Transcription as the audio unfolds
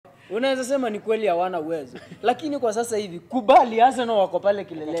Unaweza sema ni kweli hawana uwezo. Lakini kwa sasa hivi kubali Arsenal wako pale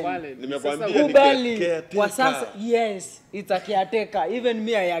kileleni. Nimekwambia kubali kwa sasa yes, it's a caretaker. Even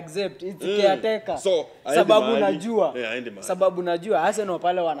me I accept it's a caretaker. So, sababu najua Arsenal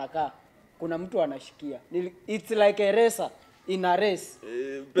pale wanakaa. Kuna mtu anashikia. It's like a racer in a race.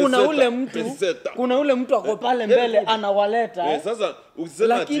 Kuna ule mtu ako pale mbele anawaleta. Sasa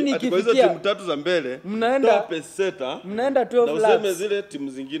ukisema ati kwa hizo timu tatu za mbele mnaenda peseta. Mnaenda 12 laps. Na useme zile timu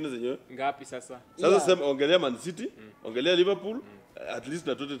zingine zenyewe ngapi sasa? Sasa sema ongelea Man City, ongelea Liverpool, at least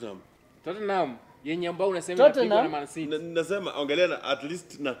na Tottenham yenye ambao unasema inapigwa na Man City. Nasema ongelea na at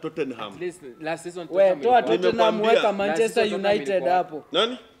least na Tottenham. At least last season Tottenham weka Manchester United hapo.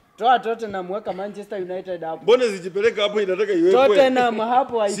 Nani? Toa Tottenham weka Manchester United hapo. Mbona zijipeleka hapo inataka iwekwe? Tottenham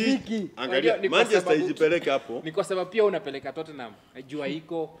hapo haifiki. Angalia Manchester ijipeleka hapo. Ni kwa sababu pia unapeleka Tottenham. Najua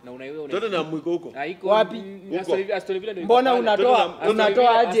iko na unaiwe Tottenham iko huko. Wapi? Aston Villa ndio. Mbona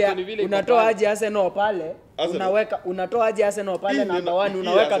unatoa aje Arsenal pale? Unatoa aje Arsenal pale number 1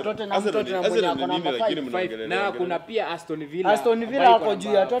 unaweka Tottenham mwenye ako number 5. Na kuna pia Aston Villa. Aston Villa wako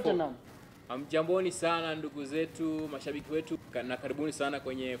juu ya Tottenham. Hamjamboni sana ndugu zetu, mashabiki wetu, na karibuni sana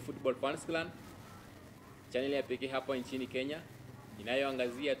kwenye Football Fans Clan, channel ya pekee hapa nchini Kenya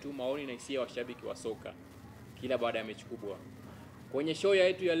inayoangazia tu maoni na hisia ya washabiki wa soka kila baada ya mechi kubwa. Kwenye show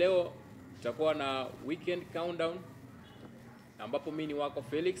yetu ya leo tutakuwa na weekend countdown ambapo mimi ni wako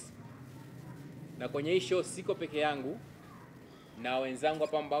Felix, na kwenye hii show siko peke yangu na wenzangu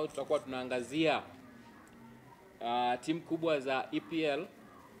hapa ambao tutakuwa tunaangazia timu kubwa za EPL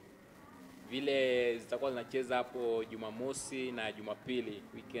vile zitakuwa zinacheza hapo Jumamosi na Jumapili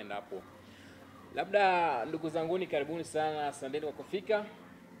weekend hapo. Labda ndugu zangu ni karibuni sana, asanteni kwa kufika.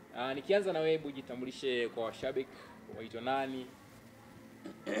 Nikianza na wewe, hebu jitambulishe kwa washabiki, waitwa nani?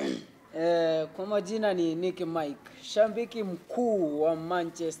 Kwa majina ni Mike, shabiki mkuu wa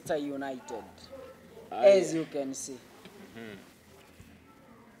Manchester United. As you can see.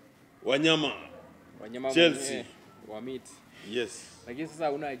 Wanyama Chelsea wa meet. Yes. Lakini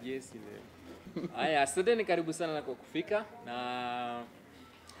sasa una jesi leo. Haya, asanteni karibu sana kwa kufika, na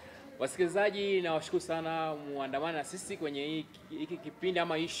wasikilizaji na washukuru sana muandamana na sisi kwenye hiki kipindi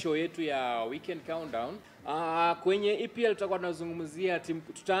ama hii show yetu ya weekend countdown. Kwenye EPL tutakuwa tunazungumzia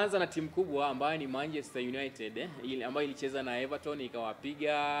tutaanza na timu kubwa ambayo ni Manchester United, ambayo ilicheza na Everton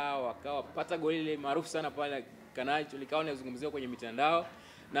ikawapiga wakawapata goli ile maarufu sana pale kanacho likawa linazungumziwa kwenye mitandao,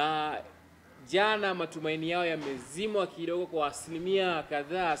 na jana matumaini yao yamezimwa kidogo kwa asilimia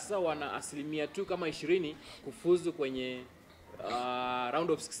kadhaa. Sasa wana asilimia tu kama 20 kufuzu kwenye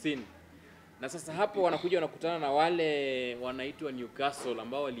round of 16. Na sasa hapo wanakuja wanakutana na wale wanaitwa Newcastle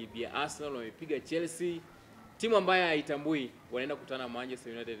ambao waliibia Arsenal, wamepiga Chelsea, timu ambayo haitambui, wanaenda kukutana na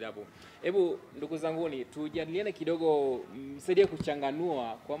Manchester United hapo. Hebu ndugu zangu ni tujadiliane kidogo, msaidie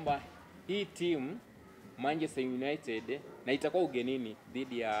kuchanganua kwamba hii timu Manchester United na itakuwa ugenini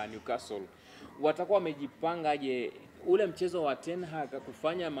dhidi ya Newcastle. Watakuwa wamejipangaje ule mchezo wa Ten Hag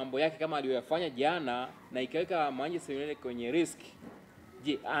kufanya mambo yake kama aliyoyafanya jana na ikaweka Manchester United kwenye risk?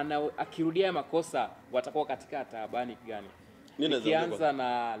 Je, akirudia makosa watakuwa katika taabani gani? Nikianza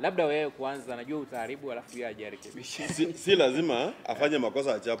na labda wewe kwanza, najua utaharibu alafu yeye ajarekebishe. Si lazima afanye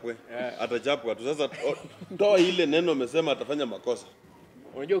makosa achapwe. Atachapwa tu. Sasa toa ile neno umesema atafanya makosa.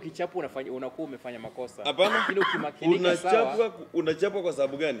 Unajua ukichapwa unakuwa umefanya makosa. Hapana. Lakini ukimakinika sawa. Unachapwa kwa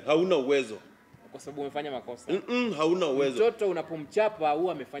sababu gani? Hauna uwezo. Kwa sababu umefanya makosa. Hauna uwezo. Mtoto unapomchapa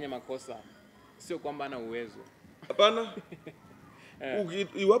huwa amefanya makosa. Sio kwamba ana uwezo. Hapana.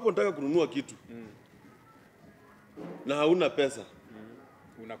 Iwapo unataka kununua kitu na hauna pesa,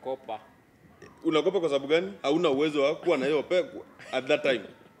 unakopa. Unakopa kwa sababu gani? Hauna uwezo wa kuwa na hiyo pesa at that time.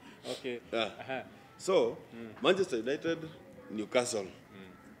 Okay. So, Manchester United, Newcastle.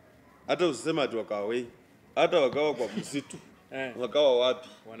 Hata usisema ati wakawa away. Hata wakawa kwa msitu. Wakawa wapi?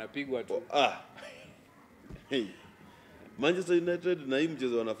 Wanapigwa tu. Hey. Manchester United na hii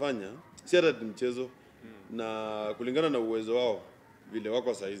mchezo wanafanya, si hata ni mchezo, na kulingana na uwezo wao vile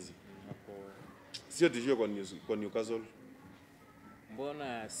wako saizi. Sio tishio kwa Newcastle.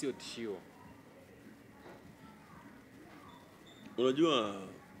 Mbona sio tishio? Unajua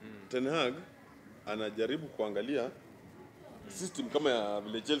Ten Hag anajaribu kuangalia system kama ya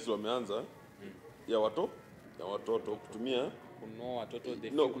vile Chelsea wameanza ya watoto kutumia kununua watoto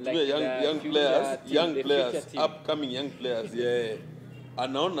kutumia young players, upcoming young players.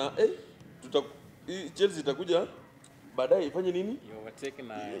 Anaona Chelsea itakuja baadaye ifanye nini? Overtake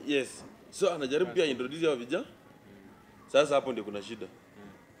na yes. So anajaribu pia introduce hao vijana. Sasa hapo ndio kuna shida.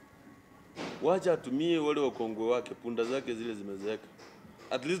 Wacha atumie wale wakongwe wake, punda zake zile zimezeeka.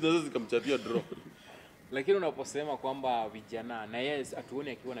 At least naweza zikamchapia draw. Lakini unaposema kwamba vijana na yeye atuoni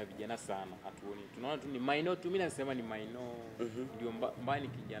akiwa na vijana sana, atuoni. Tunaona tu ni minor tu, mimi nasema ni minor. Ndio mbaya ni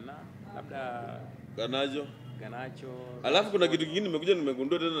kijana, labda Ganacho. Alafu kuna kitu kingine nimekuja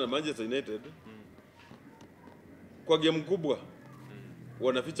nimegundua tena na Manchester United. Kwa game kubwa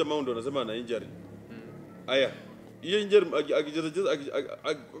wanaficha Mount, wanasema ana injury. Aya, hiyo injury akicheza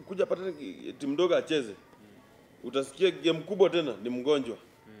kuja pata timu ndogo acheze. Utasikia game kubwa tena ni mgonjwa.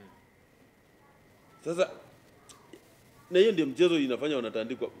 Sasa na hiyo ndio mchezo inafanya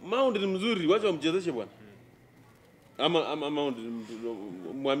wanatandikwa. Mount ni mzuri, wacha wamchezeshe bwana. Ama Mount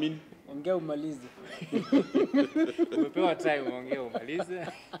muamini. Ongea umalize. Umepewa time ongea umalize.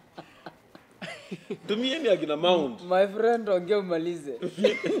 Tumieni akina Mount. My friend, ongea umalize.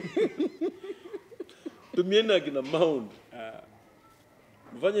 Tumieni akina Mount.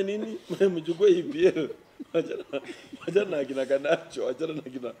 Mfanye nini? Mchukue EPL. Acha na akina Ganacho, acha na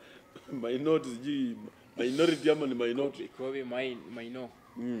akina minority ama ni minority. Kobe minor.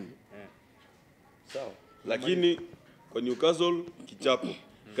 Sawa. Lakini kwa Newcastle kichapo.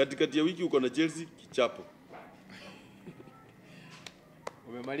 Katikati ya wiki uko na Chelsea kichapo.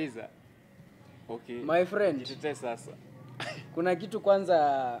 Umemaliza? Okay. My friend, Jitetee sasa. kuna kitu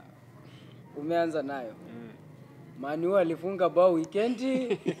kwanza umeanza nayo. Manu alifunga bao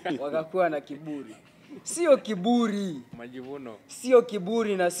weekendi wakakuwa na kiburi. Sio kiburi. Majivuno. Sio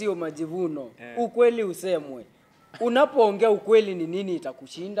kiburi na sio majivuno. Ukweli usemwe. Unapoongea ukweli ni nini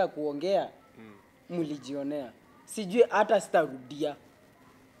itakushinda kuongea? Mlijionea. Sijui hata sitarudia.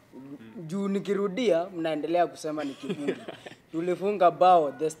 Juu nikirudia mnaendelea kusema ni kiburi. Tulifunga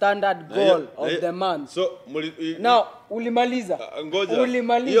bao, the standard goal of the month. So now ulimaliza. Ngoja.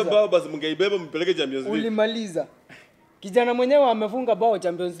 Ulimaliza. Hiyo bao basi mngeibeba mpeleke Champions League. Ulimaliza. Kijana mwenyewe amefunga bao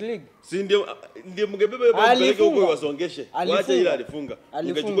Champions League. Si ndio mngebeba hiyo bao mpeleke huko wasongeshe. Waache ile alifunga.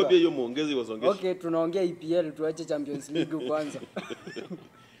 Mngechukua pia hiyo muongeze wasongeshe. Okay, tunaongea EPL, tuache Champions League kwanza.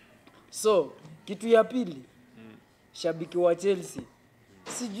 So, kitu ya pili. Shabiki wa Chelsea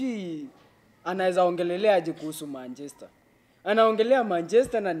sijui anaweza ongelelea aje kuhusu Manchester. Anaongelea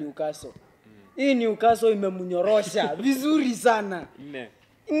Manchester na Newcastle. Hii Newcastle imemnyorosha vizuri sana.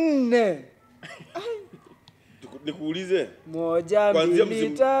 4. Nikuulize. 1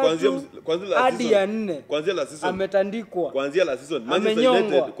 2 3 hadi ya 4. Kuanzia la season. Ametandikwa. Kuanzia la season. Manchester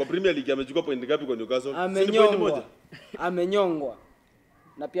United kwa Premier League amechukua point ngapi kwa Newcastle? Amenyongwa. Amenyongwa.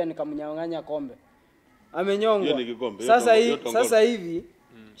 Na pia nikamnyang'anya kombe. Amenyongwa. Sasa hivi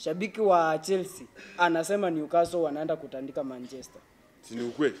shabiki wa Chelsea anasema Newcastle wanaenda kutandika Manchester. Si ni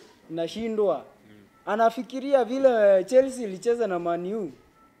ukweli? Nashindwa. Anafikiria vile Chelsea ilicheza na Man U.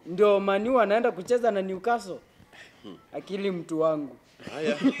 Ndio Man U anaenda kucheza na Newcastle. Akili mtu wangu.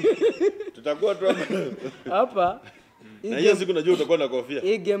 Haya. Tutakuwa tu hapa. Na hiyo siku najua utakuwa na kofia.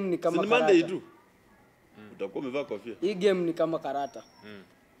 Hii game ni kama karata. Monday tu. Utakuwa umevaa kofia. Hii game ni kama karata.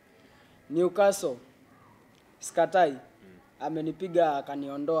 Newcastle Skatai amenipiga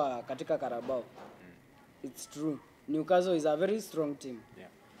akaniondoa katika Carabao. It's true. Newcastle is a very strong team.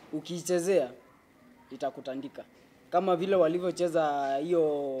 Ukiichezea itakutandika. Kama vile walivyocheza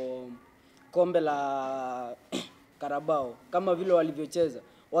hiyo kombe la Carabao, kama vile walivyocheza.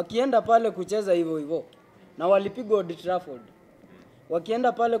 Wakienda pale kucheza hivyo hivyo na walipigwa Old Trafford.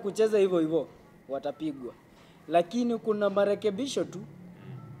 Wakienda pale kucheza hivyo hivyo watapigwa. Lakini kuna marekebisho tu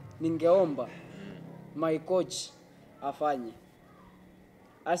ningeomba my coach afanye.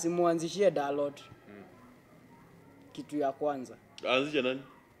 Asimuanzishie Dalot. Kitu ya kwanza. Aanzishe nani?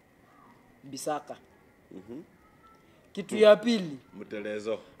 Bisaka. Kitu ya pili,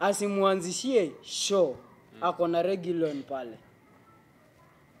 Mtelezo. Asimuanzishie Shaw. Ako na Reguilon pale.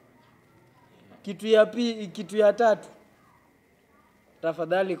 Kitu ya tatu.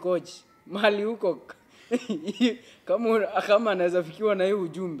 Tafadhali coach, mali huko kama anaweza fikiwa na hii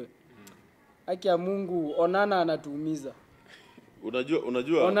ujumbe. Haki ya Mungu, Onana anatuumiza.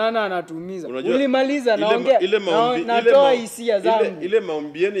 Unajua Onana anatuumiza. Ulimaliza naongea. Natoa hisia zangu. Ile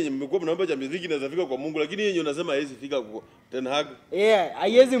maombi yenu mmekuwa mnaomba Champions League inaweza fika kwa Mungu, lakini yeye unasema haiwezi fika kwa Ten Hag.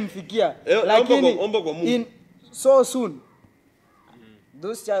 Haiwezi mfikia. Lakini omba kwa Mungu. So soon.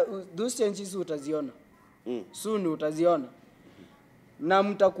 Those changes utaziona. Soon utaziona. Na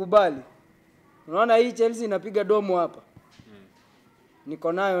mtakubali. Unaona hii Chelsea inapiga domo hapa.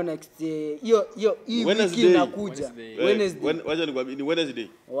 Niko nayo next hiyo wiki inakuja. Wednesday. Wacha nikwambie ni Wednesday.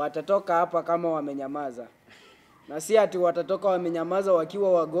 Watatoka hapa kama wamenyamaza. Na si ati watatoka wamenyamaza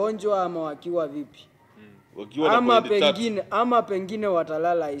wakiwa wagonjwa ama wakiwa vipi. Wakiwa na point ama pengine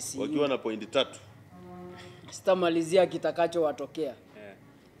watalala ICU. Wakiwa na point 3. Sitamalizia kitakacho watokea.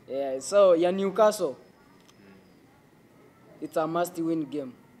 So ya Newcastle it's a must win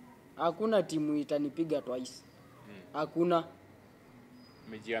game. Hakuna timu itanipiga twice. Hakuna.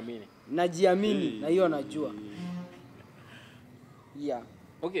 Umejiamini. Najiamini na hiyo najua. Yeah.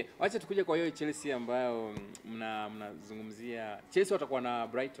 Okay, wacha tukuje kwa hiyo Chelsea ambayo mnazungumzia. Chelsea watakuwa na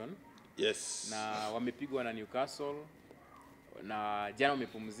Brighton. Yes. Na wamepigwa na Newcastle na jana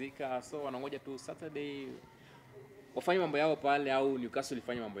wamepumzika, so wanangoja tu Saturday wafanye mambo yao pale au Newcastle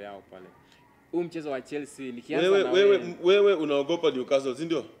ifanye mambo yao pale. Huu mchezo wa Chelsea nikianza na wewe unaogopa Newcastle, si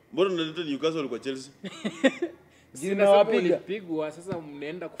ndio? Mbona unaleta Newcastle kwa Chelsea? Zinawapigwa sasa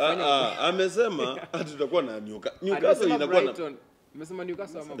mnaenda kufanya amesema tutakuwa na Newcastle inakuwa na Nimesema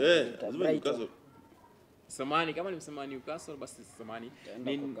Newcastle ama Newcastle. Samani kama nimesema Newcastle basi samani.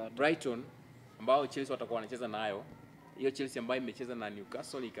 Ni Brighton ambao Chelsea watakuwa wanacheza nayo. Hiyo Chelsea ambayo imecheza na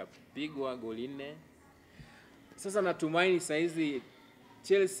Newcastle ikapigwa goli 4. Sasa natumaini saizi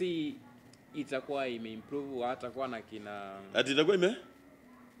Chelsea itakuwa imeimprove, hatakuwa na kina itakuwa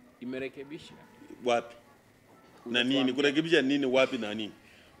imerekebisha wapi na nini, kurekebisha nini wapi na nini?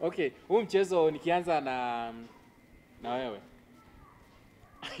 Okay, huu mchezo nikianza na wewe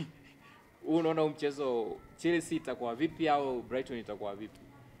unaona mchezo Chelsea itakuwa vipi au Brighton itakuwa vipi?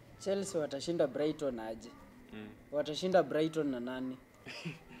 Chelsea watashinda Brighton aje? Watashinda Brighton na nani?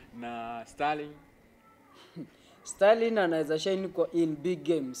 Na Sterling. Sterling anaweza shine in big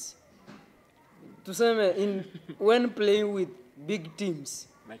games. Tuseme when playing with big teams.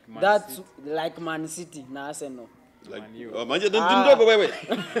 That's like Man City na Arsenal. Manje ndogo wewe.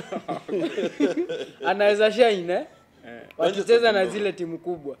 Anaweza shine wakicheza na zile timu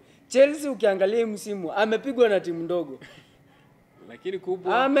kubwa. Chelsea ukiangalia msimu amepigwa na timu ndogo. Lakini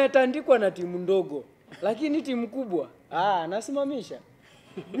kubwa ametandikwa na timu ndogo. Lakini timu kubwa nasimamisha.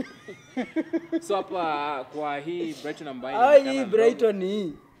 So hapa kwa hii Brighton ambayo hii Brighton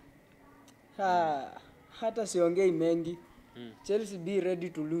hii. Hata siongei mengi. Chelsea be ready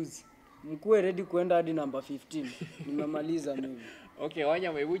to lose. Mkuwe ready kuenda hadi number 15. Nimemaliza mimi. Okay,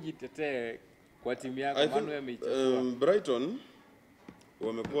 Wanyama hebu jitetee kwa timu yako maana wewe umeichukua. Brighton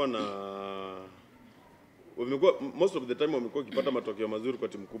wamekuwa most of the time wamekuwa kipata matokeo mazuri kwa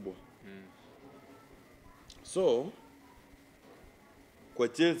timu kubwa. So kwa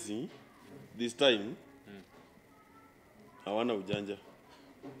Chelsea this time hawana ujanja.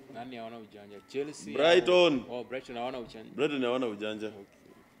 Nani hawana ujanja? Chelsea. Brighton. Brighton hawana ujanja. Brighton hawana ujanja.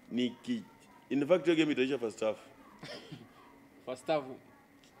 Okay. In fact hiyo game itaisha first half. First half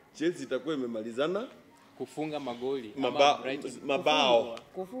Chelsea itakuwa imemalizana kufunga magoli mabao.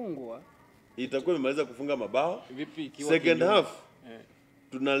 Kufungwa. Itakuwa imemaliza kufunga mabao. Vipi ikiwa second half?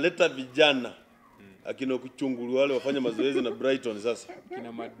 Tunaleta vijana akina kuchungulu wale wafanye mazoezi na Brighton sasa.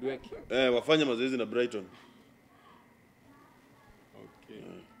 Kina Madweki. Wafanye mazoezi na Brighton. Okay.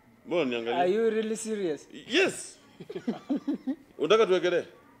 Mbona niangalie? Are you really serious? Yes. Unataka tuwekelee?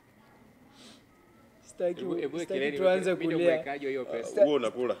 Sitaki tuanze kulia. Hiyo pesa. Wewe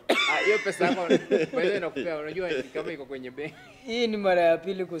unakula. Hiyo pesa yako wewe unakupea, unajua kama iko kwenye benki. Hii ni mara ya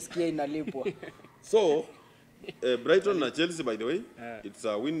pili kusikia inalipwa. So Brighton na Chelsea by the way, it's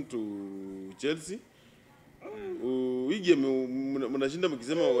a win to Chelsea. Hii game mnashinda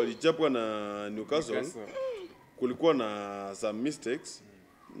mkisema walichapwa na Newcastle. Kulikuwa na some mistakes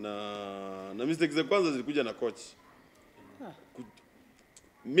na mistakes za kwanza zilikuja na coach.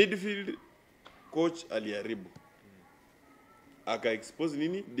 Midfield coach aliharibu. Aka expose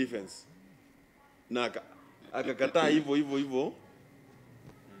nini defense. Na akakataa hivyo.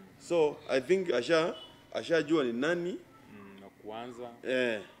 So I think ashajua ni nani na kuanza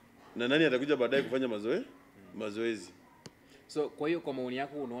na nani atakuja baadaye kufanya mazoezi. So kwa hiyo kwa maoni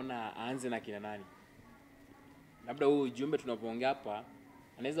yako unaona aanze na kina nani? Labda huyu ujumbe tunapoongea hapa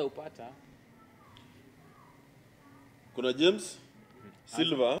anaweza upata. Kuna James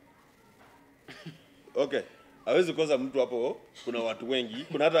Silva. Okay. Hawezi kosa mtu hapo, kuna watu wengi.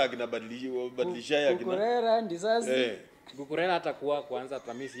 Kuna hata akinabadilisha akina Kukurera ndizazi. Kukurera atakuwa kwanza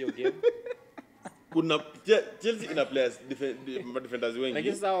atamisi hiyo game. Kuna Chelsea ina players defenders wengi.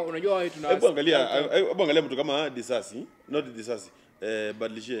 Lakini sasa unajua wao hebu angalia mtu kama Disasi, not Disasi.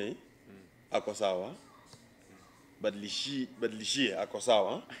 Badilishie ako sawa. Badilishie ako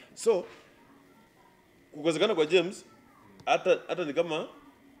sawa. So kukosekana kwa James hata ni kama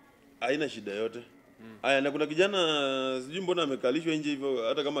haina shida yote. Aya, na kuna kijana sijui mbona amekalishwa nje hivyo,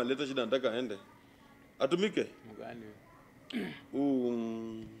 hata kama aleta shida anataka aende. Atumike. Mgani?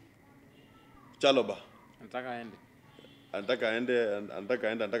 Chaloba. Anataka aende.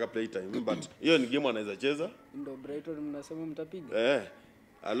 Anataka play time. But hiyo ni game anaweza cheza. Ndio Brighton mnasema mtapiga.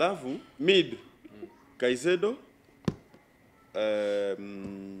 Alafu mid Caicedo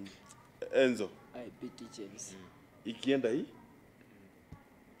Enzo. I beat Chelsea. Ikienda hii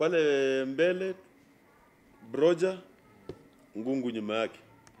Pale mbele Broja Ngungu nyuma yake.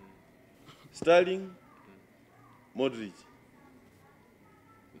 Sterling Modric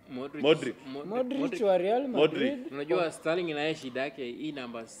wa Real Madrid. Unajua Sterling inaye shida yake hii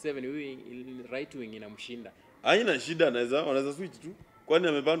number 7 huyu right wing inamshinda. Haina shida, anaweza switch tu. Kwani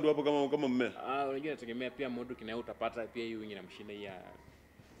amepandwa hapo kama mmea. Unajua nategemea pia Modric naye utapata pia hii wing inamshinda hii ya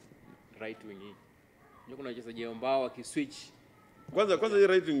right wing hii. Unajua kuna wachezaji ambao wakiswitch. Kwanza hii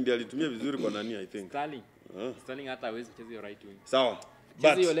right wing ndiye alitumia vizuri kwa nani I think. Sterling hata hawezi kucheza hiyo right wing.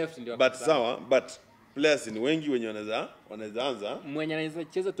 Sawa. But players ni wengi wenye wanaweza anza. Mwenye anaweza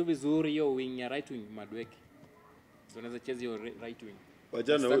cheza tu vizuri hiyo wing ya right wing Madueke. Anaweza cheza hiyo right wing.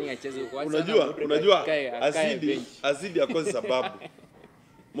 Wajana unajua asidi akosi sababu.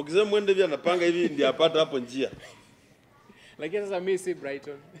 Mkisema mwende hivi anapanga hivi ndiye apata hapo njia. Lakini sasa mimi si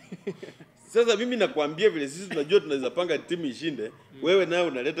Brighton. Sasa mimi nakwambia vile sisi tunajua tunaweza panga timu ishinde, wewe naye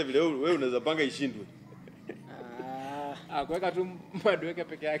unaleta vile wewe unaweza panga ishindwe. Kuweka tu Madueke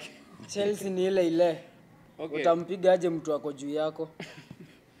peke yake. Chelsea ni ile. Okay. Utampiga aje mtu wako juu yako?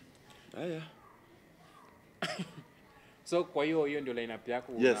 Haya. So kwa hiyo ndio lineup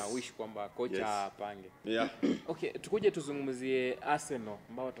yako una wish kwamba kocha apange. Yeah. Okay, tukuje tuzungumzie Arsenal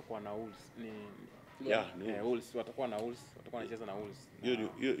ambao watakuwa na Wolves. Wolves watakuwa wanacheza na Wolves.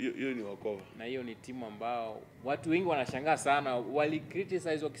 Hiyo ni wakova. Na hiyo ni timu ambao watu wengi wanashangaa sana. Wali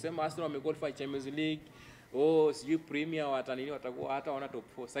criticize wakisema Arsenal wamequalify Champions League. Sijui Premier watakuwa hata wana top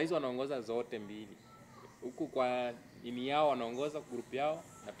 4. Sasa hizo wanaongoza zote mbili. Huku kwa nini yao wanaongoza group yao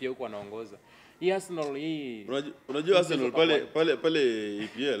na pia huku wanaongoza. Hii Arsenal hii unajua Arsenal pale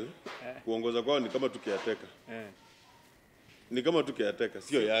EPL kuongoza kwao ni kama tukiateka. Ni kama tukiateka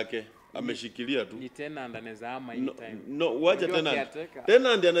sio yake. Ameshikilia tu. Ni tena anaweza ama anytime. Wacha tena.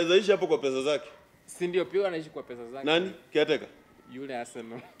 Tena ndiye anaweza ishi hapo kwa pesa zake. Si ndio pia anaishi kwa pesa zake. Nani? Kiateka. Yule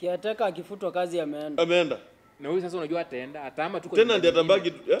Arsenal. Kiateka akifutwa kazi ameenda. Na huyu sasa unajua ataenda, atahama tuko tena ndiye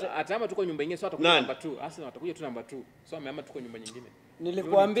atabaki atahama tuko nyumba nyingine, so atakuja number 2. Arsenal atakuja tu number 2. So amehama tuko nyumba nyingine.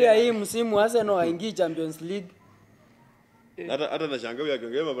 Nilikwambia hii msimu Arsenal haingii Champions League. Hata nashangaa huyu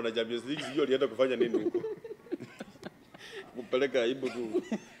akiongea mambo na Champions League sijui alienda kufanya nini huko. Kupeleka aibu tu.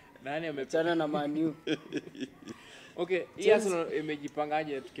 Nani amechana na Man U? Okay, hii Arsenal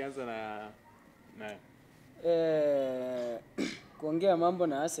imejipangaje tukianza na kuongea mambo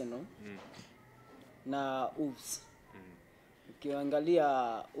na Arsenal na Wolves. Ukiangalia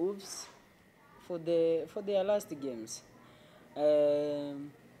Wolves for their last games.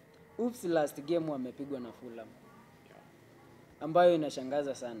 Wolves last game wamepigwa na Fulham. Ambayo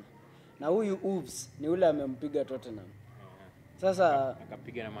inashangaza sana. Na huyu Wolves ni ule amempiga Tottenham. Sasa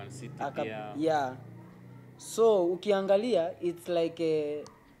akapiga na Man City pia. Yeah. So ukiangalia it's like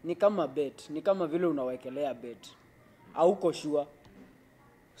ni kama bet, ni kama vile unawekelea bet. Hauko sure.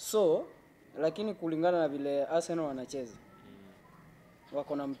 So lakini kulingana na vile Arsenal wanacheza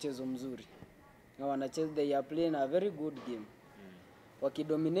wako na mchezo mzuri. Na wanacheza, they are playing a very good game.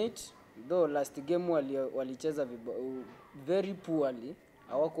 Wakidominate, though last game walicheza very poorly,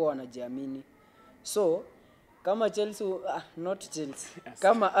 hawakuwa wanajiamini. So kama not Chelsea,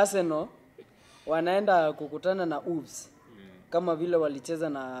 kama Arsenal wanaenda kukutana na Wolves kama vile walicheza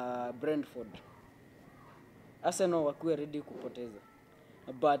na Brentford, Arsenal wakuwe ready kupoteza.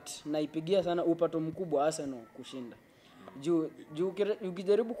 But naipigia sana upato mkubwa Arsenal kushinda.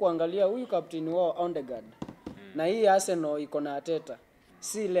 Ukijaribu kuangalia huyu captain wao Odegaard na hii Arsenal iko na Arteta.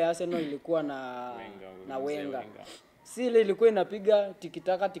 Si ile Arsenal ilikuwa na Wenger. Si ile ilikuwa inapiga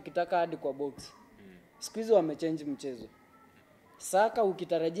tikitaka hadi kwa box. Siku hizo wamechange mchezo. Saka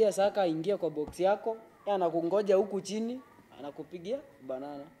ukitarajia Saka aingie kwa box yako, anakungoja huku chini, anakupigia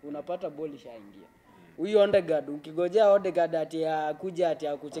banana, unapata ball ishaingia. Huyu Odegaard ukigojea Odegaard ati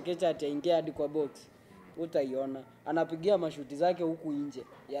akuchekecha ati aingie hadi kwa box, utaiona anapigia mashuti zake huku nje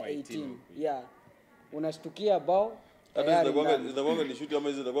ya 18. Yeah. Unashtukia bao. Hata zinagonga ni shoot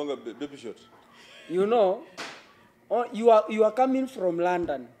ama zinagonga baby shot. You know, you are coming from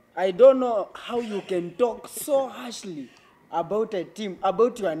London. I don't know how you can talk so harshly about a team,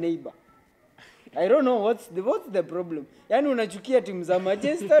 about your neighbor. I don't know what's the problem. Yaani unachukia timu za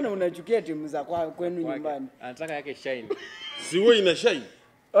Manchester na unachukia timu za kwenu nyumbani. Anataka yake shine. Si wewe ina shine.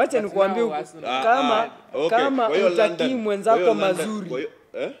 Acha nikwambie kama utakii mwenzako mazuri.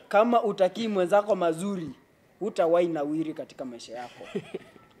 Kama utakii mwenzako mazuri, hutawahi nawiri katika maisha yako.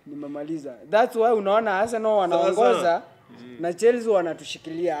 Nimemaliza. That's why unaona Arsenal wanaongoza na Chelsea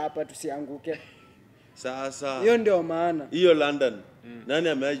wanatushikilia hapa tusianguke. Sasa hiyo ndio maana. Hiyo London. Nani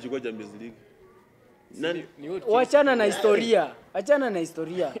ameaje kwa Champions League? Nani? Achana na historia. Achana na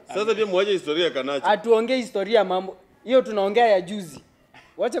historia. Sasa pia mwaje historia kanacho. Atuongee historia mambo. Hiyo tunaongea ya juzi.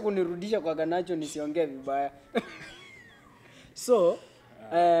 Wacha kunirudisha kwa Garnacho nisiongee vibaya. So,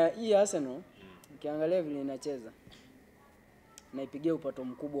 hii Arsenal ukiangalia vile inacheza naipigia upato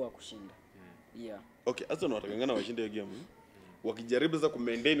mkubwa wa kushinda. Yeah. Okay, Arsenal watakangana washinde hiyo game. Wakijaribu sasa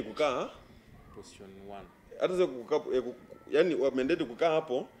kumaintain kukaa position 1. Hata sasa yani wa maintain kukaa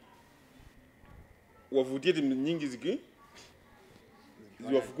hapo wavutie timu nyingi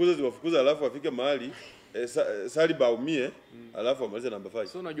ziwafukuza alafu afike mahali Saliba aumie alafu amalize namba 5.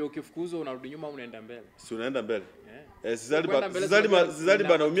 So unajua ukifukuzwa unarudi nyuma au unaenda mbele? Si unaenda mbele. Yeah.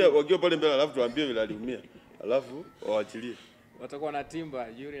 Saliba anaumia wakiwa pale mbele alafu tuambie vile aliumia. Alafu waachilie. Watakuwa na Timba,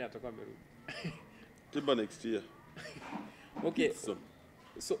 Yuri atakuwa amerudi. Timba next year. Okay.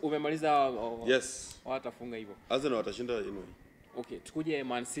 So umemaliza yes. Watafunga hivyo. Arsenal watashinda anyway. Okay, tukuje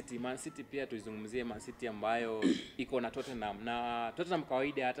Man City. Man City pia tuizungumzie Man City ambayo iko na Tottenham. Na Tottenham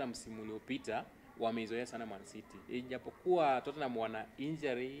kawaida hata msimu uliopita wameizoea sana Man City. Ijapokuwa Tottenham wana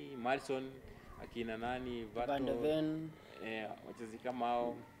injury, Maddison, akina nani, Van de Ven, wachezaji kama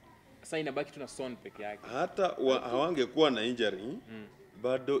hao. Sasa inabaki tuna Son peke yake. Hata hawangekuwa na injury,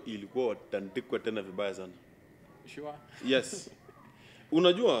 bado ilikuwa watandikwa tena vibaya sana. Sure. Yes.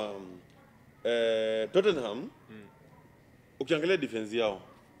 Unajua Tottenham ukiangalia defense yao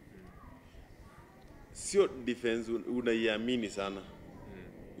sio defense unaiamini sana.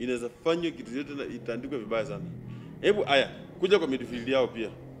 Inaweza fanywa kitu yote na itandikwe vibaya sana. Hebu haya kuja kwa midfield yao pia.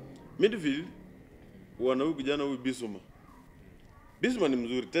 Midfield wana huyu kijana huyu Bissouma. Bissouma ni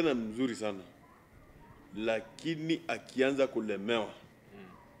mzuri tena mzuri sana. Lakini akianza kulemewa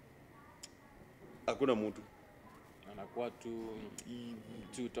hakuna mtu. Anakuwa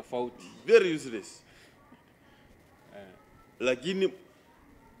tu tofauti. Very useless. Lakini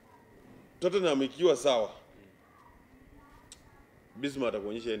Tottenham ikiwa sawa. Bissouma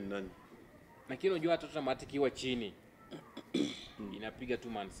atakuonyesha ni nani. Lakini unajua Tottenham atikiwa chini inapiga tu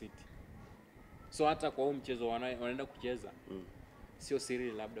Man City. So hata kwa huu mchezo wanaenda kucheza sio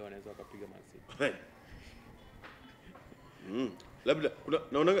siri labda wanaweza wakapiga Man City. Labda kuna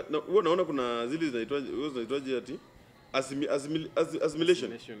naona kuna zile zinaitwaje ati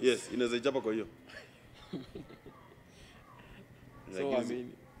assimilation. Yes, inaweza ichapa kwa hiyo. So I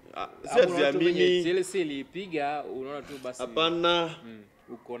mean siamini Chelsea ilipiga unaona tu basi. Hapana.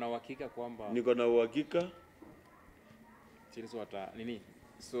 Uko na uhakika kwamba niko na uhakika Chelsea wata nini?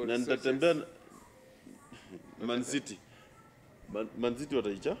 So na nitatembea Man City. Man City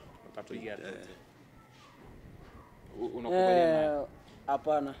wataicha? Watapiga. Unakubaliana?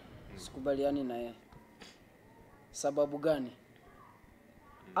 Hapana. Sikubaliani na yeye. Sababu gani?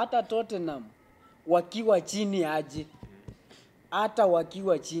 Hata Tottenham wakiwa chini aje. Hata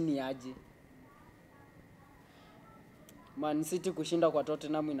wakiwa chini aje. Man City kushinda kwa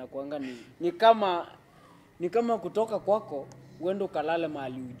Tottenham inakuanga ni kama kutoka kwako uende ukalale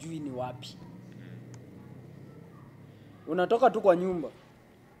mahali ujui ni wapi. Unatoka tu kwa nyumba,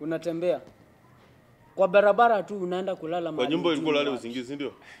 unatembea kwa barabara tu unaenda kulala mahali. Kwa nyumba ulikuwa ulale usingizi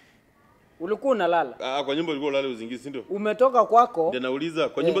ndio? Ulikuwa unalala? Kwa nyumba ulikuwa ulale usingizi ndio? Umetoka kwako? Ndio nauliza,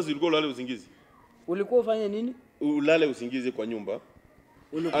 kwa nyumba si ulikuwa ulale usingizi? Ulikuwa ufanye nini? Ulale usingizi kwa nyumba.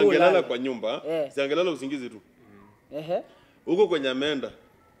 Ulikuwa angelala kwa nyumba, si angelala usingizi tu. Huko kwenye ameenda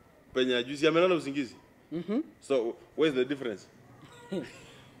penye ajuzi amelala usingizi. So where's the difference?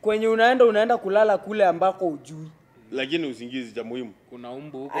 Kwenye unaenda kulala kule ambako ujui. Lakini usingizi cha muhimu. Kuna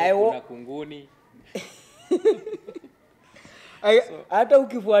umbu huko, kuna kunguni. Hata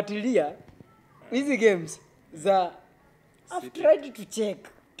ukifuatilia hizi games za I've tried to check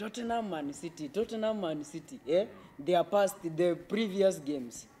Tottenham Man City, they are past the previous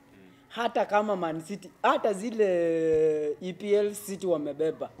games. Hata kama Man City, hata zile EPL City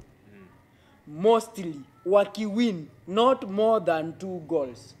wamebeba. Mostly wakiwin not more than 2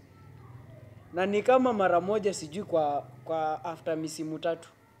 goals. Na ni kama mara moja sijui kwa after misimu 3.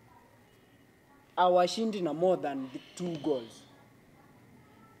 Hawashindi na more than 2 goals.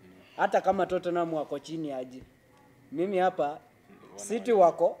 Hata kama Tottenham wako chini aje. Mimi hapa City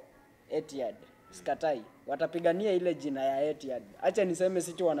wako Etihad. Sikatai. Watapigania ile jina ya Etihad. Acha niseme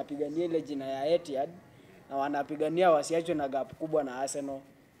City wanapigania ile jina ya Etihad na wanapigania wasiachwe na gap kubwa na Arsenal.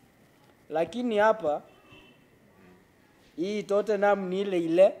 Lakini hapa hii Tottenham ni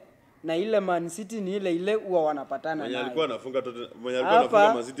ile na ile Man City ni ile huwa wanapatana nayo. Mwenye alikuwa anafunga Tottenham, mwenye alikuwa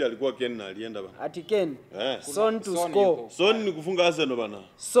anafunga Man City alikuwa Ken na alienda bana. Ati Ken. Son to score. Son ni kufunga Arsenal bana.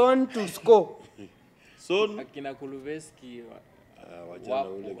 Son to score. Son akina Kulusevski wajana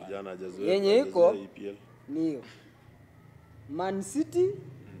ule kijana hajazoea. Yenye iko ndio. Man City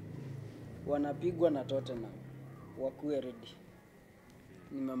wanapigwa na Tottenham. Wakuwe ready.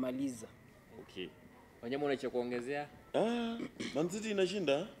 Nimemaliza. Okay. Wanyama unacho kuongezea? Man City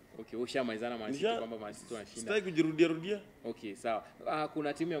inashinda. Okay, ushamalizana Man City kwamba Man City wanashinda. Sitaki kujirudia. Okay, sawa.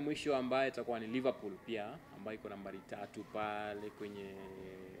 Kuna timu ya mwisho ambayo itakuwa ni Liverpool pia, ambayo iko nambari 3 pale kwenye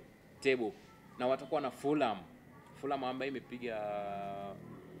table. Na watakuwa na Fulham. Fulham ambayo imepiga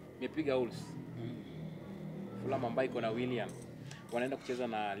Wolves. Fulham ambayo iko na William. Wanaenda kucheza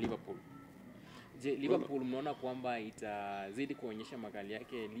na Liverpool. Je, Liverpool mnaona kwamba itazidi kuonyesha makali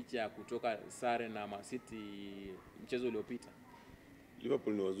yake licha ya kutoka sare na Man City mchezo uliopita?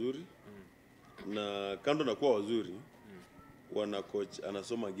 Liverpool ni wazuri. Na kando na kuwa wazuri, wana coach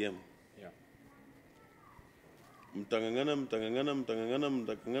anasoma game. Yeah.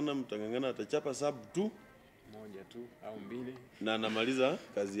 Mtangangana atachapa sub tu moja tu au mbili na anamaliza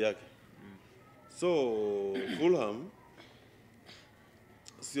kazi yake. So Fulham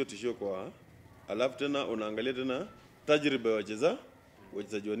sio tishio kwa, alafu tena unaangalia tena tajriba ya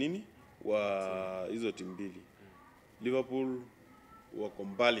wachezaji wa nini wa hizo timu mbili. Liverpool wako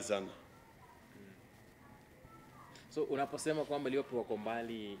mbali sana. So unaposema kwamba Liverpool wako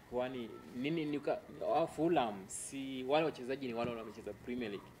mbali, kwani nini Fulham si wale wachezaji ni wale wanacheza Premier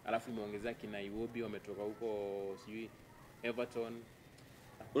League, alafu imeongezea kina Iwobi wametoka huko sijui Everton.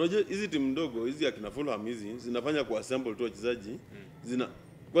 Unajua hizi timu ndogo hizi akina Fulham hizi zinafanya kuassemble tu wachezaji.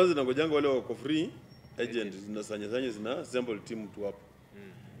 Kwanza zinangojanga wale wako free agent, zinasanya zina assemble team tu hapo.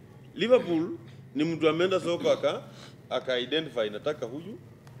 Liverpool ni mtu ameenda soko aka identify nataka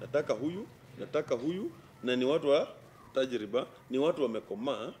huyu na ni watu wa tajriba, ni watu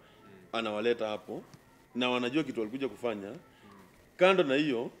wamekomaa, anawaleta hapo na wanajua kitu walikuja kufanya. Kando na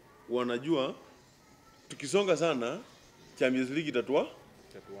hiyo wanajua tukisonga sana Champions League itatuaje.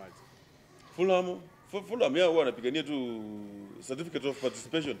 Fulham yao wanapigania tu certificate of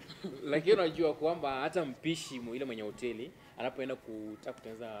participation. Lakini unajua kwamba hata mpishi ile mwenye hoteli anapoenda kutaka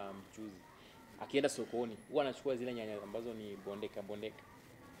kutengeneza mchuzi, akienda sokoni huwa anachukua zile nyanya ambazo ni bondeka.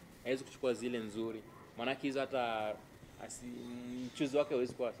 Hawezi kuchukua zile nzuri. Maana hizo hata mchuzi wake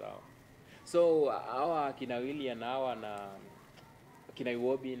hawezi kuwa sawa. So hawa kina William na hawa na kina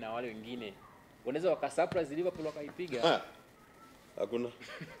Iwobi na wale wengine wanaweza wakasurprise Liverpool wakaipiga. Hakuna.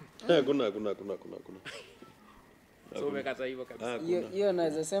 So umekata hivyo kabisa. Hiyo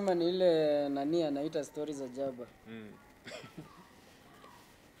naweza sema ni ile nani anaita stories za Jaba.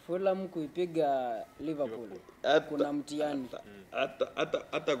 Fulham kuipiga Liverpool. Kuna mtihani.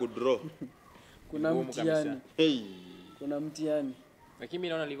 Hata kudraw. Kuna mtihani. Hey. Kuna mtihani. Lakini mimi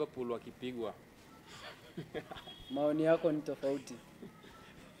naona Liverpool wakipigwa. Maoni yako ni tofauti.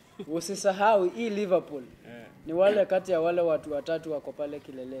 Usisahau hii Liverpool. Ni wale kati ya wale watu watatu wako pale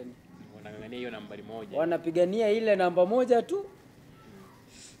kileleni. Wanang'ang'ania hiyo nambari 1. Wanapigania ile namba 1 tu.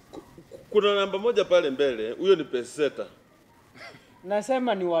 Kuna namba 1 pale mbele, huyo ni peseta.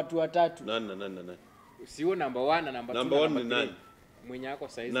 Nasema ni watu watatu. Nani. Sio namba 1 na namba 2. Namba 1 ni nani? Mwenye yako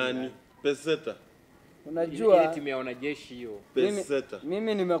saizi nani? Peseta. Unajua ile timu ya wanajeshi hiyo. Peseta.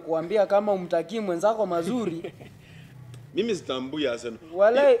 Mimi nimekuambia kama umtakii mwenzako mazuri. Mimi sitambui Arsenal.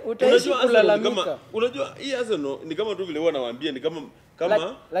 Wala utaishi kulalamika. Unajua hii Arsenal ni kama tu vile huwa nawaambia, ni kama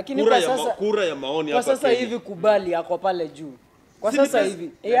lakini kura ya maoni hapa. Kwa sasa hivi kubali yako pale juu. Kwa sasa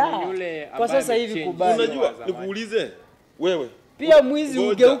hivi. Kwa sasa hivi kubali. Unajua nikuulize wewe. Pia mwizi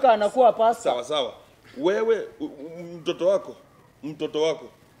ugeuka anakuwa pasta. Sawa. Wewe mtoto wako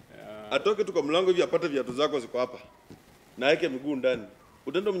atoke tu kwa mlango hivi apate viatu zako ziko hapa. Na yake miguu ndani.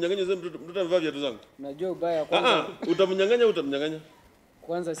 Utaenda mnyang'anya zile mtoto amevaa viatu zangu. Unajua ubaya kwanza. Utamnyang'anya.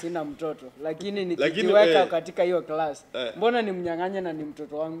 Kwanza sina mtoto, lakini nikiweka katika hiyo class. Mbona nimnyang'anye na ni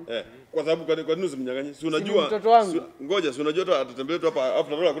mtoto wangu? Kwa sababu kwa nini usimnyang'anye? Si unajua mtoto wangu. Ngoja, si unajua tu atatembea tu hapa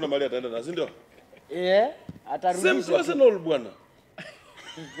after all hakuna mahali ataenda na si ndio? Atarudisha. Same Arsenal bwana.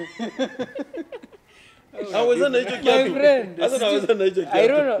 Hawezana hicho kiatu. Sasa hawezana hicho kiatu. I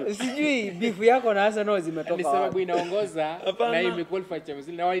don't know, sijui beef yako na Arsenal zimetoka. Ni sababu inaongoza na imequalify Champions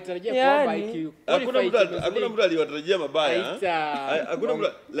League na walitarajia kwamba hakuna mtu aliwatarajia mabaya. Hakuna mtu,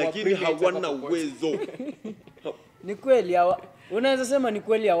 lakini hawana uwezo. Ni kweli unaweza sema ni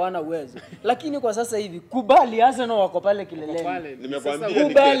kweli hawana uwezo. Lakini kwa sasa hivi kubali Arsenal wako pale kileleni. Nimekwambia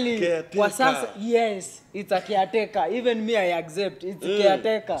kubali kwa sasa. Yes, it's a caretaker. Even me I accept it's a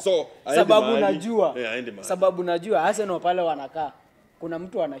caretaker. So, sababu najua Arsenal pale wanakaa. Kuna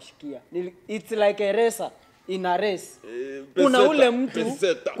mtu anashikia. It's like a racer in a race.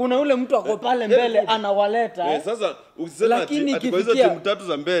 Kuna ule mtu ako pale mbele anawaleta. Sasa ukisema ati kwa hizo timu tatu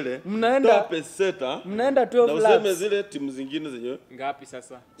za mbele mnaenda 12 laps. Na useme zile timu zingine zenyewe ngapi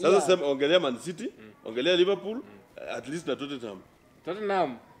sasa? Sasa sema ongelea Man City, ongelea Liverpool, at least na Tottenham.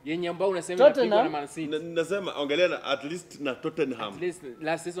 yenye ambao unasema inapigwa na Man City. Nasema ongelea na at least na Tottenham. At least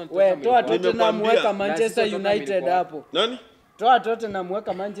last season toa Tottenham weka Manchester United hapo. Nani? Toa Tottenham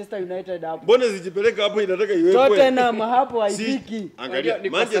weka Manchester United hapo. Mbona zijipeleka hapo inataka iwekwe? Tottenham hapo haifiki. Angalia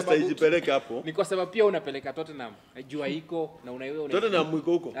Manchester ijipeleka hapo. Ni kwa sababu pia unapeleka Tottenham. Najua iko na unaiwe Tottenham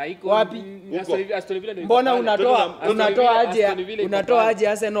iko huko. Wapi? Aston Villa ndio. Mbona unatoa aje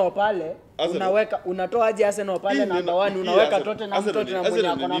Arsenal pale? Unatoa aje Arsenal pale number 1 unaweka Tottenham mwenye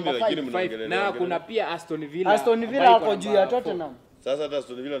ako number 5. Na kuna pia Aston Villa. Aston Villa hapo juu ya Tottenham. Sasa hata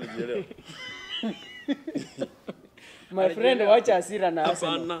Aston Villa anajielewa. My friend, wacha hasira na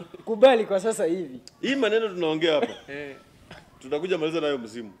Arsenal. Kubali kwa sasa hivi. Hii maneno tunaongea hapa. Tutakuja maliza nayo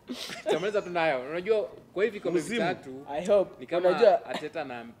msimu. Tutamaliza tunayo. Unajua kwa hivi kwa vitatu. I hope. Ni kama unajua Ateta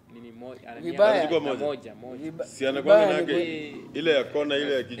na nini moja, moja. Si anakuwa nake ile ya kona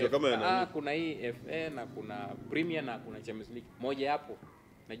ile ya kichwa kama yana. Kuna hii FA na kuna Premier na kuna Champions League. Moja hapo.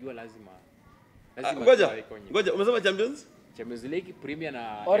 Najua lazima. Ngoja, umesema Champions League, Premier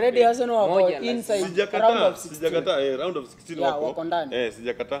na already Arsenal wako inside round of 16. Sijakataa round of 16 wako. Wako ndani.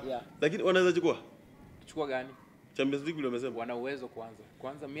 Sijakataa. Lakini wanaweza chukua gani? Champions League wamesema wana uwezo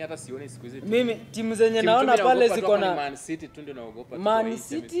kwanza mimi hata sioni siku hizi. Mimi timu zenye naona pale ziko na Man City tu ndio naogopa. Man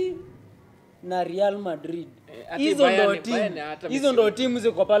City na Real Madrid. Hizo ndo timu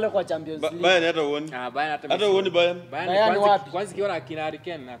ziko pale kwa Champions League. Bayern hata uone. Bayern hata uone Bayern. Bayern wapi? Kwanza kiona akina Harry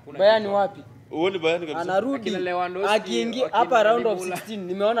Kane hakuna. Bayern wapi? Uone Bayern kabisa. Anarudi. Akiingia hapa round of 16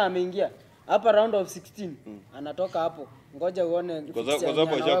 nimeona ameingia. Hapa round of 16 anatoka hapo. Ngoja uone kwa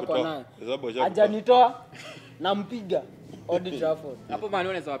sababu hajakutoa. Hajanitoa nampiga Old Trafford. Hapo maana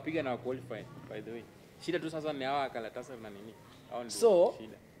wanaweza wapiga na qualify by the way. Shida tu sasa ni hawa Galatasaray na nini? So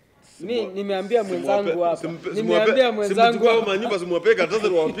mimi nimeambia mwenzangu hapa. Nimeambia mwenzangu hao manyumba simwapeke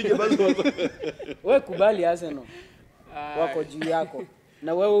Galatasaray wapige basi. Wewe kubali Arsenal. Wako juu yako.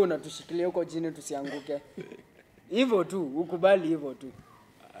 Na wewe unatushikilia huko chini tusianguke. Hivyo tu, ukubali hivyo tu.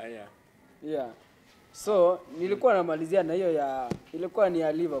 Yeah. So, nilikuwa namalizia na hiyo ilikuwa ni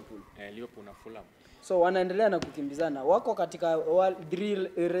ya Liverpool. Liverpool na Fulham. So, wanaendelea na kukimbizana. Wako katika drill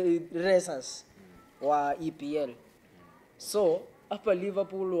racers wa EPL. So, hapa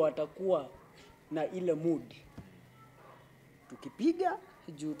Liverpool watakuwa na ile mood. Tukipiga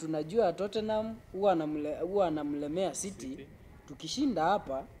juu tunajua Tottenham huwa anamlemea City. Tukishinda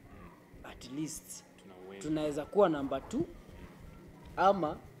hapa at least tunaweza kuwa namba 2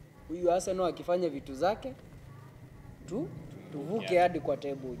 ama huyu Arsenal akifanya vitu zake tuvuke hadi kwa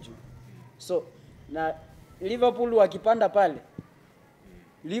table juu. So na Liverpool wakipanda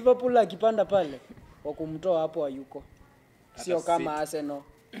pale wakumtoa hapo hayuko. Sio kama Arsenal.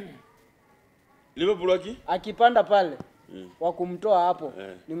 Liverpool akipanda pale wakumtoa hapo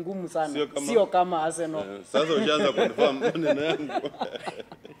ni ngumu sana. Sio kama Arsenal. Sasa ushaanza confirm maneno yangu.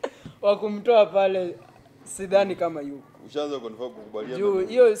 Wakumtoa pale sidhani kama yuko. Ushaanza confirm kukubaliana. Juu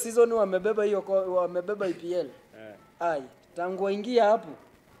hiyo season wamebeba EPL. Ai, tangu waingia hapo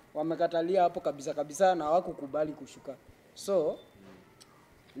wamekatalia hapo kabisa na hawakukubali kushuka. So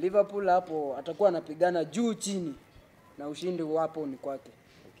Liverpool hapo atakuwa anapigana juu chini na ushindi wapo ni kwake.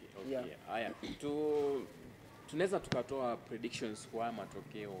 Okay. Haya. Tunaweza tukatoa predictions kwa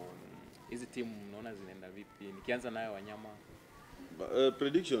matokeo. Hizi timu mnaona zinaenda vipi? Nikianza nayo Wanyama.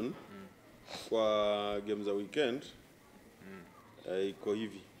 Prediction kwa game za weekend iko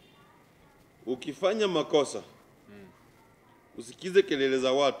hivi. Ukifanya makosa usikize kelele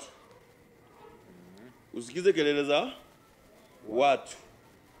za watu. Usikize kelele za watu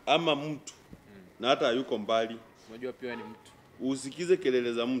ama mtu na hata hayuko mbali. Unajua pia ni mtu. Usikize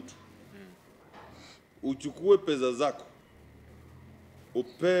kelele za mtu. Uchukue pesa zako.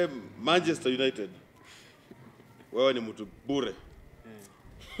 Upe Manchester United. Wewe ni mtu bure.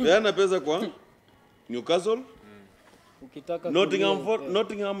 Peana pesa kwa Newcastle. Ukitaka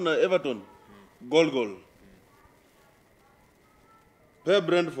Nottingham na Everton. Goal. Pe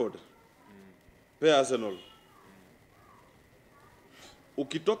Brentford. Pe Arsenal.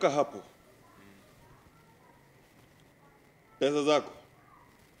 Ukitoka hapo pesa zako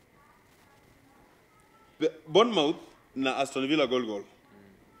Bournemouth na Aston Villa goal.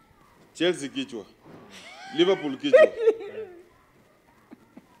 Chelsea kichwa. Liverpool kichwa.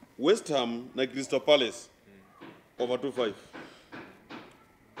 West Ham na Crystal Palace over 2.5.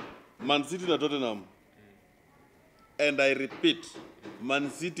 Man City na Tottenham. And I repeat, Man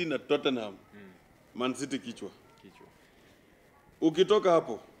City na Tottenham. Man City kichwa. Ukitoka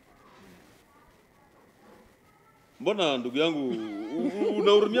hapo mbona ndugu yangu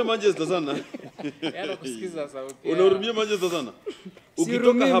unahurumia Manchester sana? Yaani kusikiza sauti. Unahurumia Manchester sana.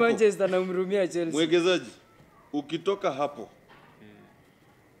 Ukitoka hapo Manchester na umhurumia Chelsea. Mwekezaji ukitoka hapo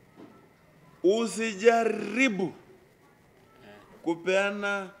Usijaribu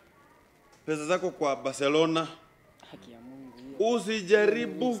kupeana pesa zako kwa Barcelona. Haki ya Mungu hiyo.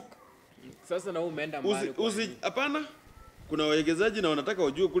 Usijaribu. Sasa na wewe umeenda mbali. Hapana. Kuna wawekezaji na wanataka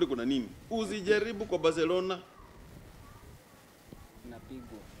wajue kule kuna nini. Usijaribu kwa Barcelona.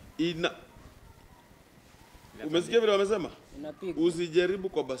 Inapigwa. Umesikia vile wamesema? Inapigwa. Usijaribu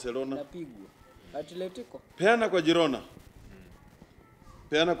kwa Barcelona. Inapigwa. Atletico. Peana kwa Girona.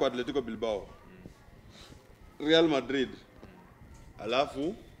 Peana kwa Atletico Bilbao. Real Madrid.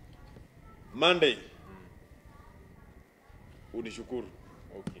 Alafu Monday. Unishukuru.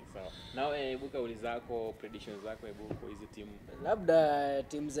 Okay, sawa. Na hebu kauli zako, predictions zako hebu kwa hizi timu. Labda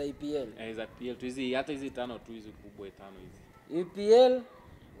timu za EPL. Za EPL tu hizi, hata hizi tano tu hizi kubwa tano hizi. EPL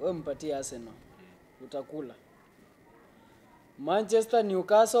wewe mpatie Arsenal. Utakula. Manchester,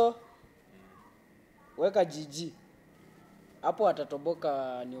 Newcastle. Weka GG. Hapo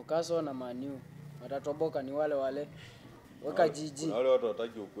atatoboka Newcastle na Man U. Watatoboka ni wale wale. Weka GG. Kuna wale watu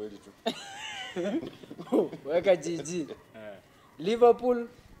wataki ukweli tu. Weka GG. Liverpool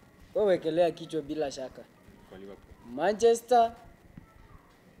wewe wekelea kichwa bila shaka. Kwa Liverpool. Manchester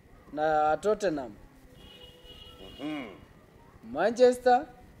na Tottenham. Manchester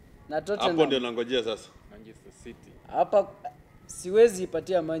na Tottenham. Hapo ndio nangojea sasa. Manchester City. Hapa siwezi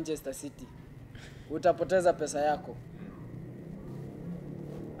ipatia Manchester City. Utapoteza pesa yako.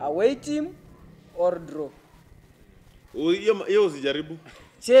 Away team or draw. Hiyo usijaribu.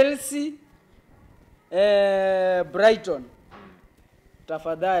 Chelsea Brighton.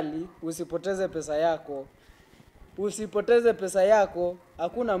 Tafadhali usipoteze pesa yako. Usipoteze pesa yako,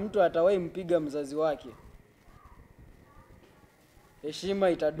 hakuna mtu atawahi mpiga mzazi wake. Heshima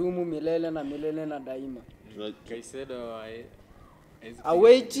itadumu milele na milele na daima. Kaisedo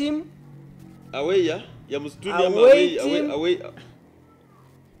Away team. Away ya msituni ama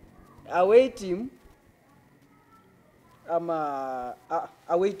away team ama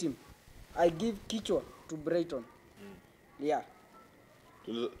away team. I give kichwa to Brighton. Yeah.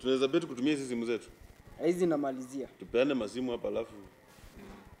 Tunaweza bet kutumia hizi simu zetu. Hizi namalizia. Tupeane masimu hapa alafu.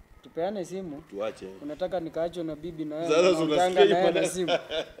 Tupeane simu. Tuache. Unataka nikaachwe na bibi na Sasa wewe unasikia na simu.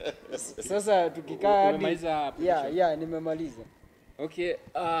 Sasa tukikaa hadi umemaliza. Nimemaliza. Okay,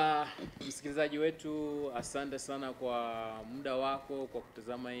 msikilizaji wetu, asante sana kwa muda wako kwa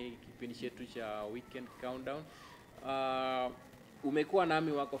kutazama hii kipindi chetu cha Weekend Countdown. Umekuwa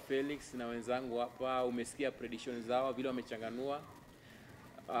nami wako Felix na wenzangu hapa, umesikia predictions zao vile wamechanganua.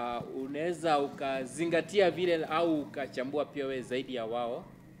 Unaweza ukazingatia vile au ukachambua pia wewe zaidi ya wao.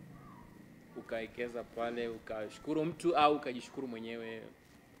 Ukaekeza pale, ukashukuru mtu au ukajishukuru mwenyewe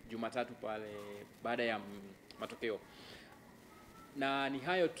Jumatatu pale baada ya matokeo. Na ni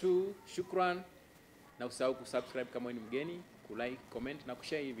hayo tu, shukran, na usahau kusubscribe kama wewe ni mgeni, kulike, comment na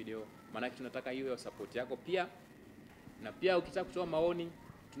kushare hii video. Maana tunataka hiyo support yako pia. Na pia ukitaka kutoa maoni,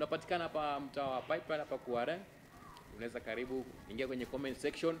 tunapatikana hapa mtaa wa Pipeline hapa Kuare. Unaweza karibu ingia kwenye comment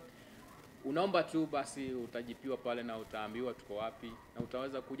section. Unaomba tu basi utajipiwa pale na utaambiwa tuko wapi, na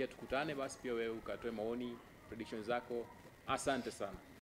utaweza kuja tukutane basi pia wewe ukatoe maoni, predictions zako. Asante sana.